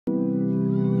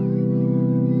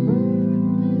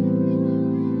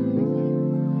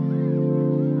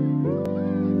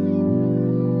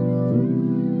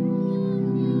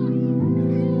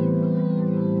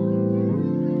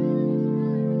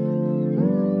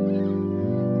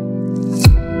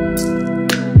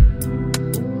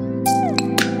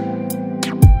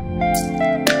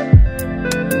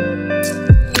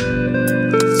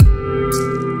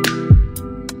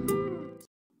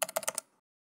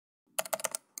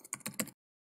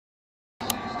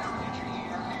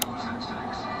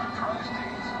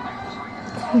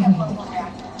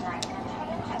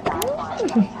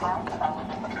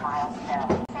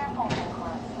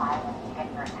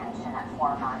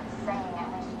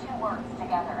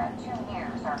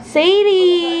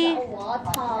Sadie!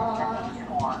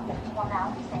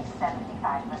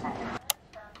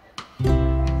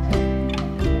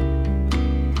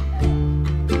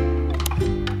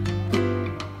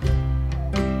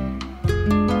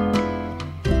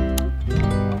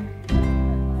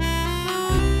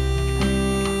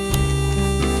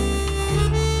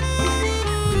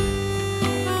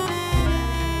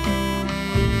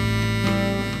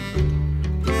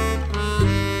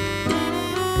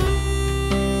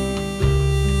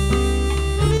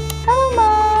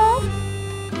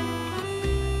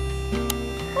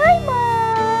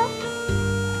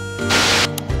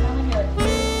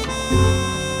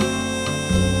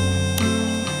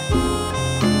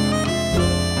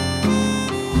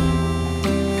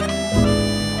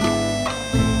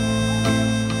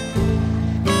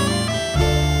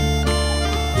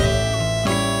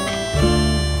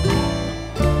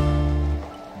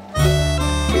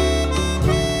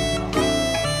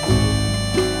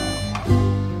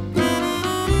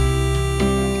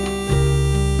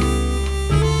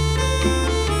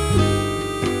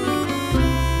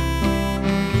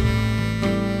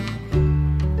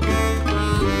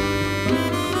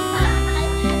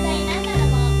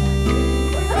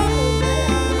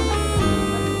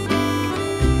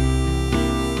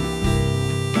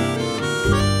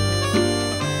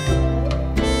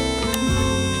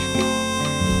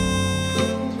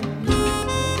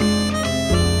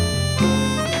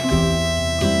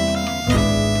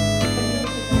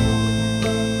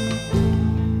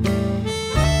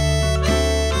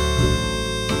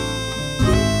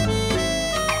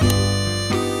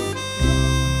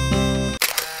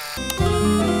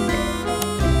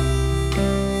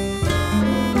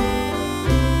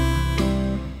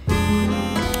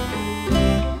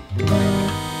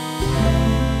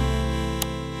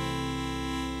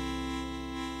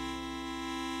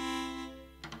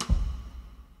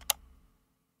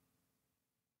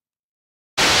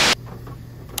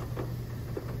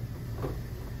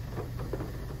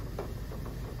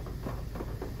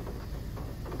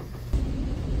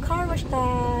 Car wash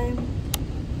time.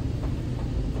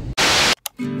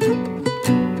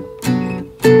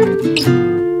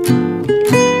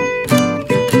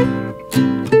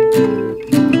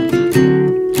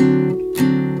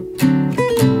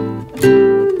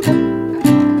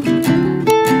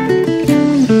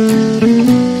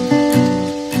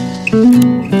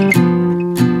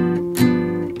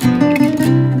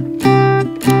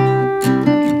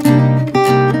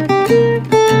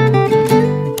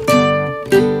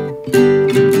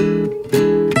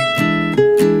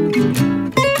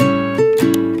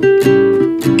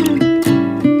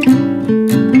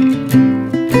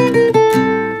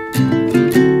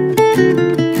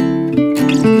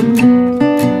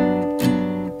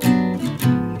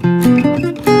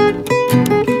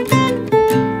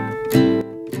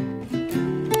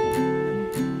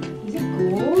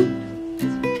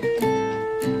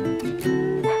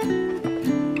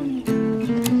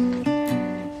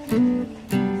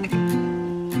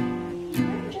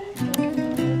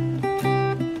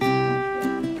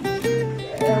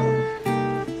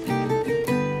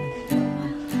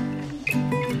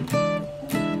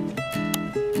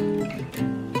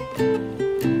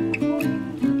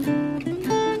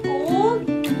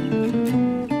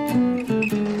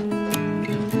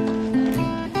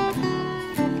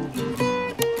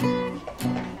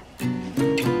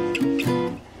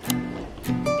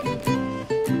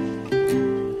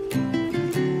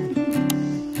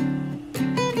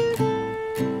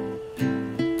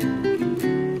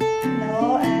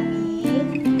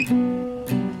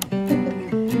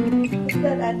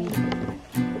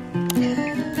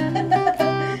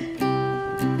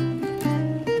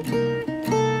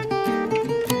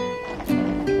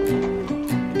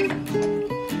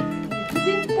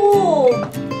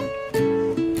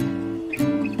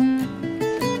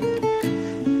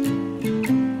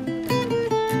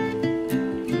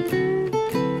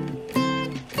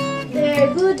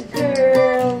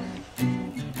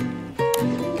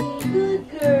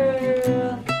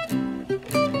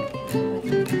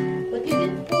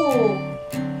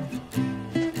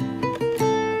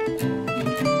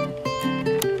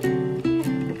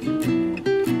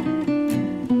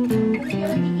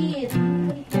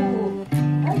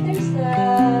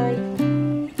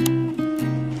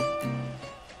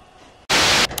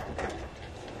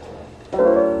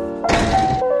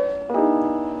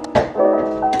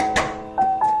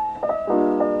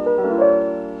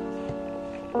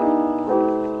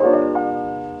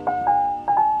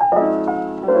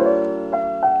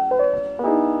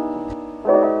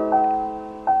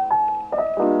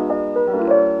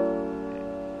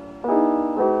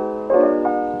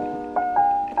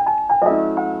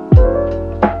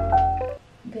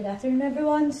 afternoon,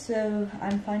 everyone. So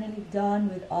I'm finally done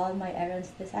with all my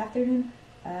errands this afternoon.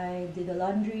 I did the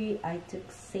laundry, I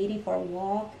took Sadie for a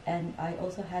walk, and I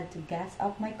also had to gas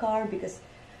up my car because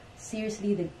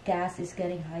seriously the gas is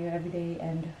getting higher every day,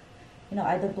 and you know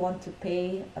I don't want to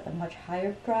pay at a much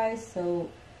higher price, so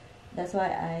that's why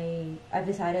I've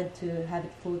decided to have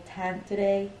it full tank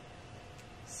today.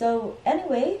 So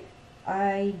anyway,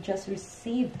 I just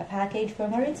received a package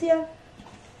from Aritzia,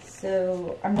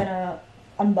 so I'm gonna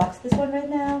unbox this one right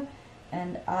now,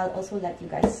 and I'll also let you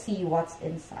guys see what's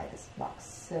inside this box.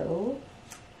 So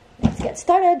let's get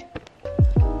started.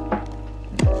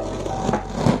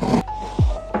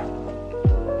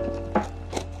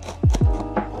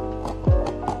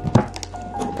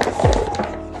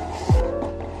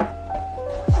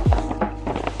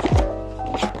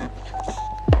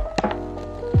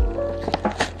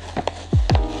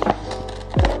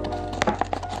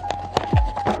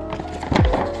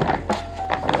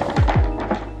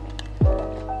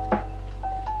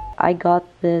 I got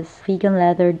this vegan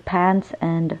leathered pants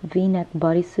and v-neck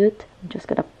bodysuit. I'm just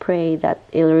gonna pray that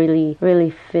it'll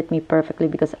really fit me perfectly,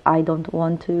 because I don't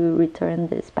want to return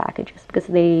these packages because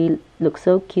they look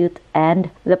so cute and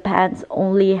the pants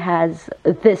only has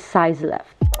this size left.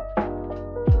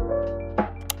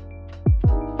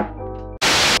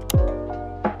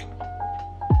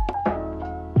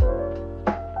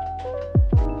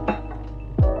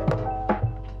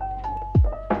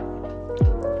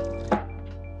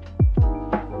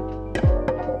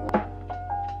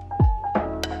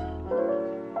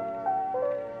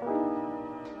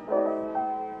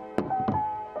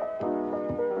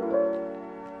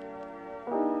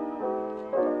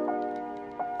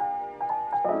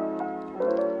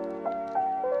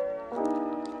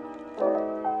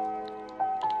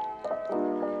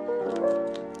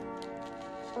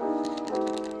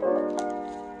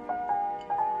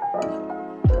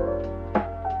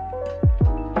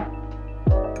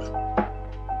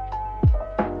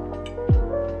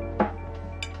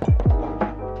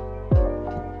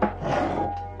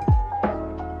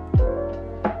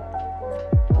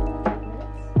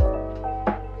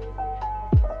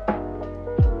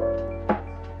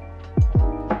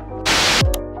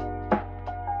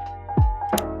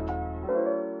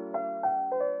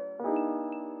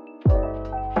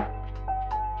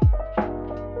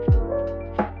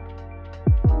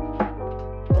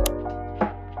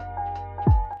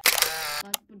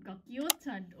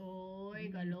 Sad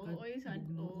oy, galooy, sad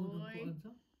oy.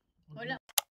 Wala.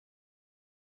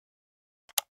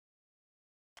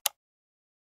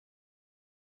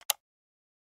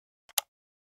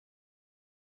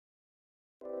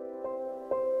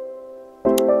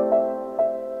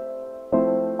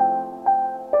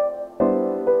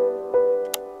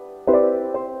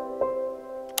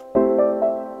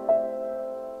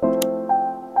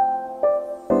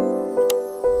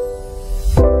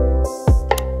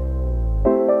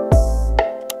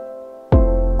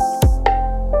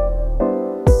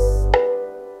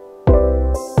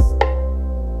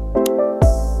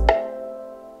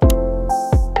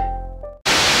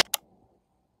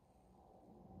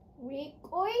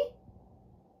 Oy.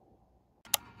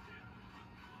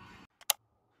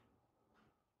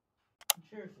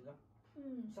 Sure sila.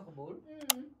 Sa kabul?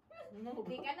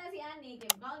 Di ka na si Annie,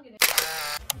 kim kaon gid.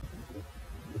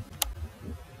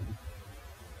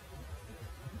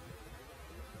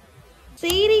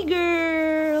 Sadie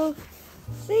girl!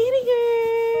 Sadie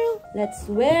girl! Let's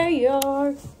wear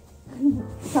your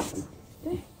socks.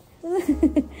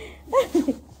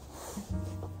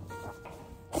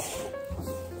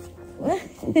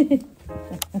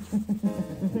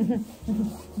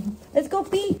 Let's go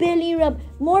pee. Belly rub.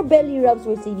 More belly rubs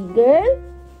for Sadie girl.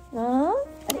 Huh?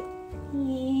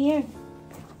 Here.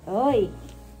 Oi.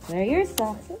 Wear your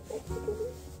socks.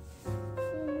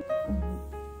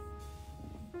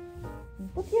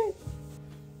 Put your...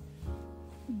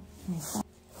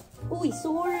 Uy,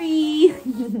 sorry.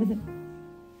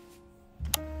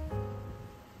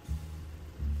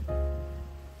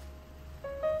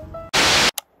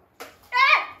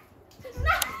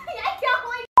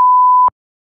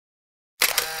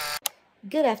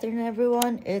 Good afternoon,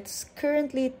 everyone. It's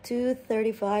currently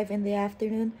 2:35 in the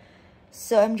afternoon.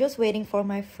 So I'm just waiting for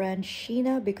my friend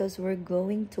Sheena because we're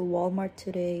going to Walmart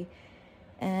today.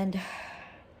 And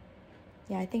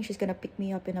yeah, I think she's gonna pick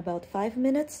me up in about 5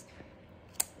 minutes.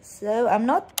 So I'm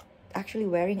not actually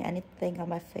wearing anything on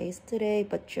my face today,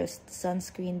 but just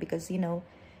sunscreen, because you know,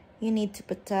 you need to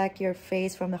protect your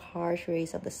face from the harsh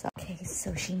rays of the sun. Okay,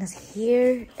 so Sheena's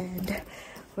here and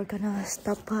we're gonna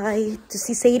stop by to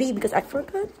see Sadie because I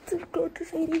forgot to go to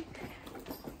Sadie.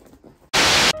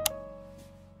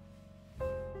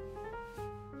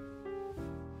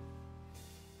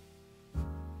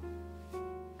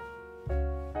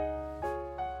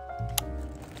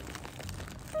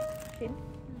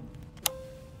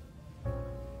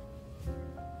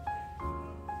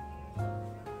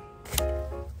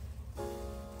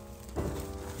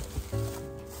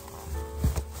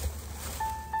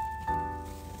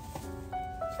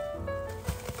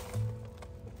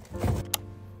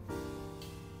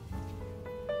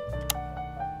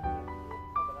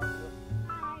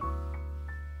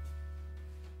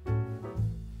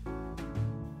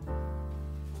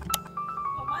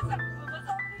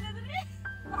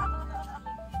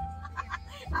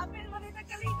 Apil mo dito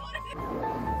kaligo.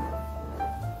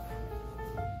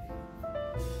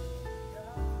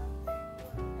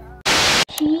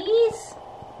 Cheese?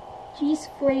 Cheese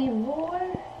flavor?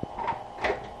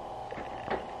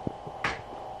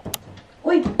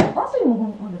 Uy! Asa yung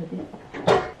mga natin?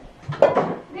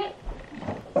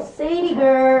 Sadie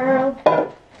girl!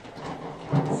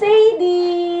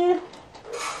 Sadie!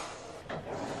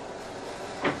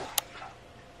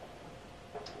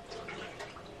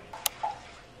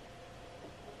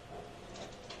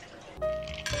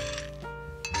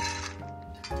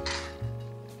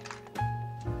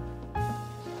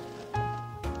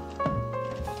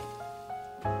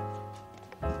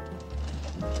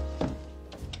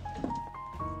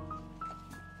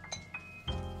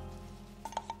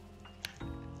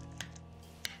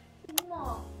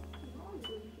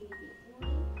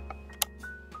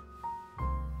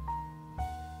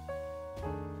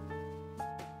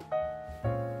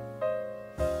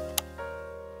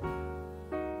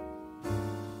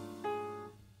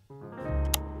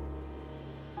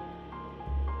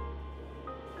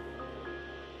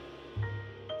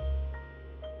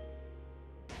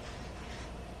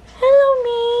 Hello,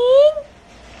 Ming!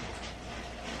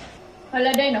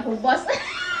 Hala day, nahubas.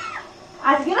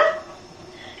 Sige na!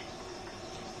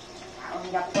 Ang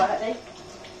hindi ako wala day.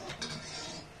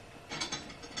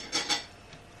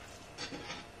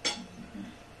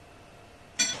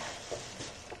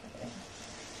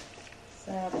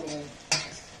 Sabi.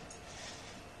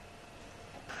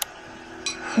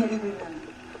 예비군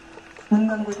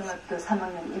문광고등학교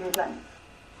 3학년 1반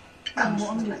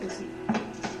강수진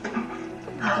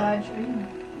Judge ko yun.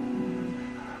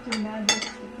 Tumagos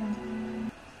ko.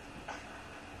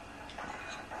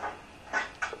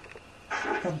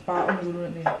 Pagpaon gulo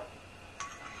na yun.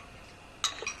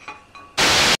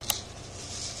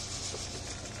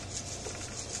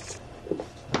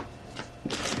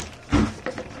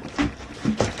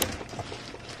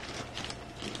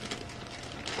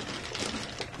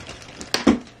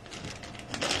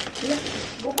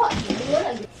 Buka, hindi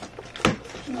wala.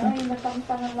 Ay,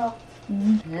 matang-tangan ako.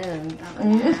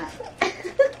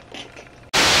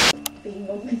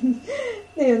 Tingog.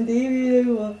 Ngayon, TV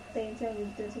mo. Tayo sa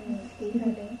video sa mga kita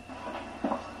rin.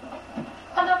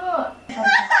 Ano mo?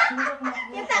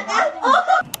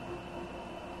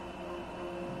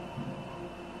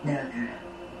 너를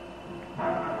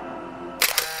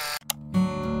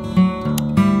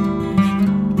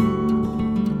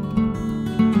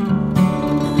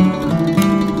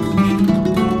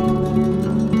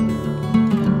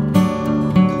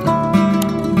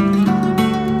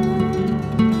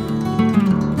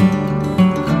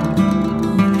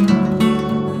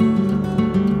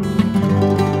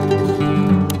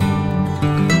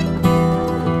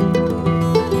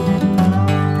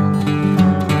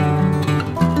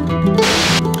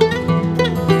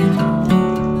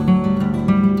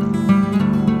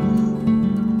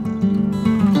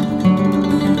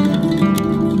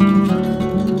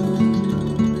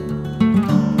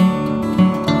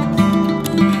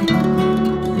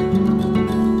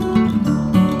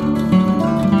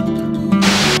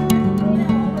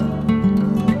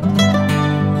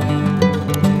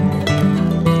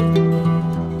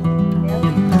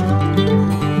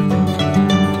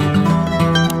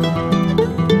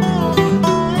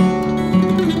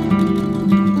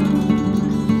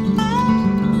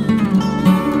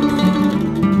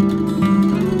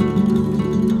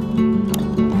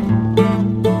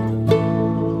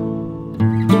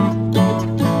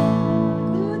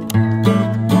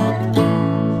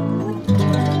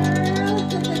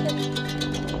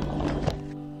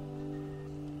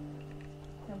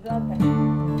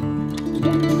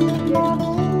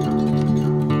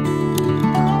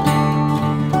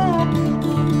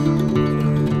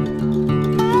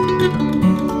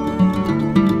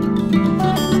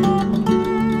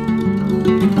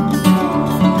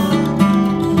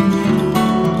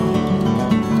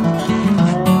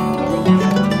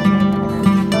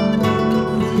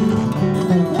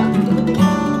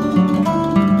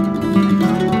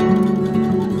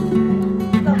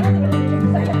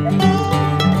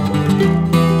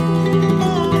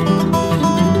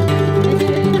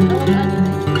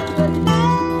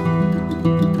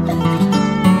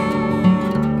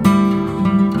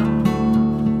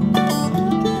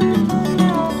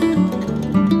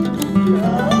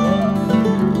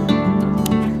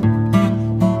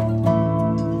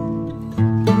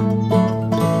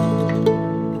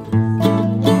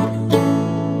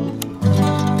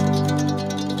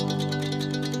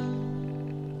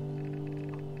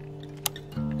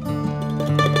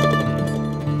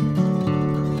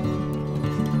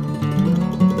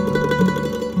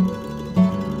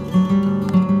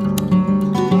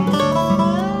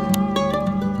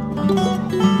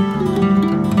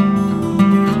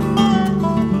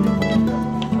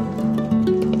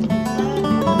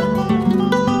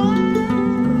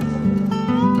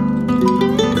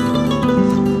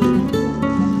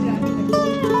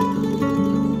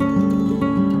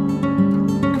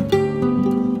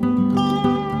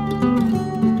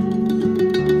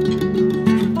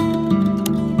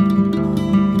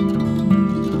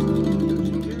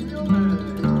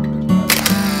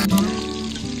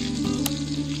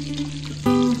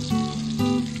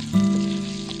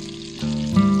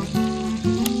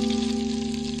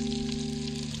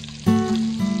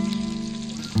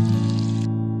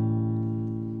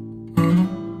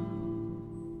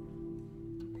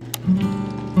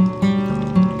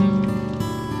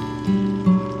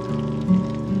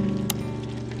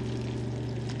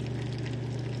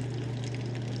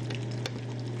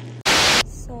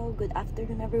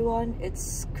everyone.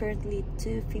 It's currently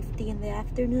 2:50 in the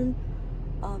afternoon.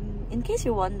 In case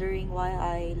you're wondering why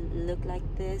I look like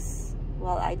this,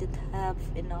 well, I didn't have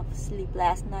enough sleep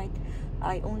last night.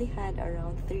 I only had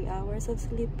around 3 hours of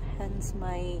sleep, hence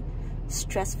my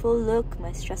stressful look,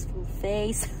 my stressful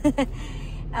face.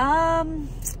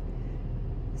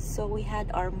 So we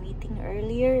had our meeting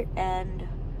earlier and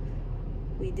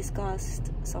we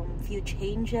discussed some few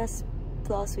changes,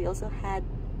 plus we also had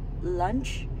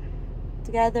lunch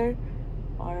together.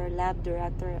 Our lab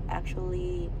director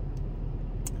actually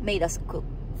made us cook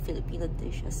Filipino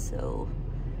dishes, so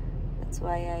that's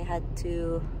why I had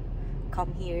to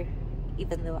come here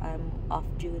even though I'm off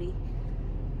duty.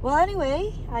 Well,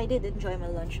 anyway, I did enjoy my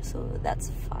lunch, so that's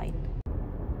fine.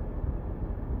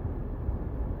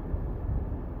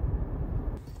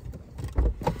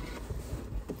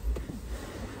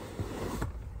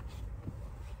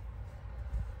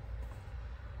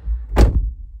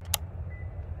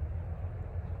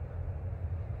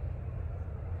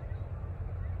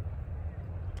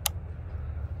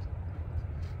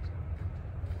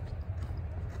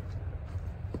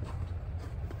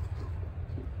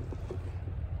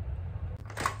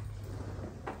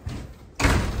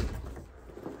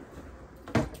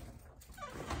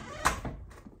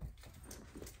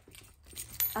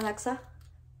 Alexa,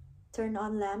 turn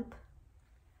on lamp.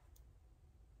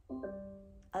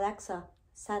 Alexa,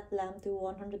 set lamp to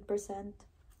 100%.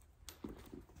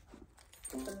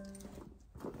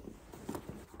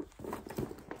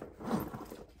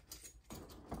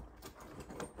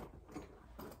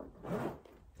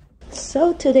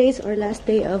 So today's our last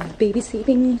day of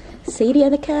babysitting Sadie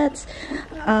and the cats.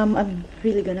 I'm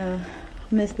really gonna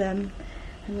miss them.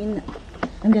 I mean,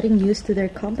 I'm getting used to their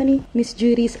company. Miss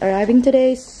Judy's arriving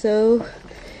today, so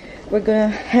we're gonna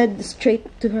head straight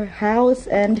to her house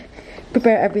and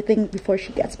prepare everything before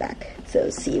she gets back.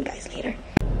 So see you guys later.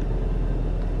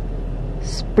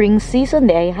 Spring season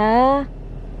day, huh?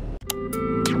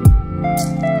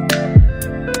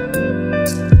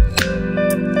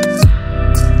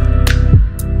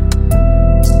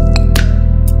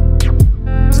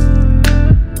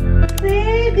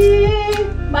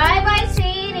 Bye bye,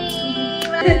 Sadie.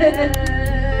 Bye.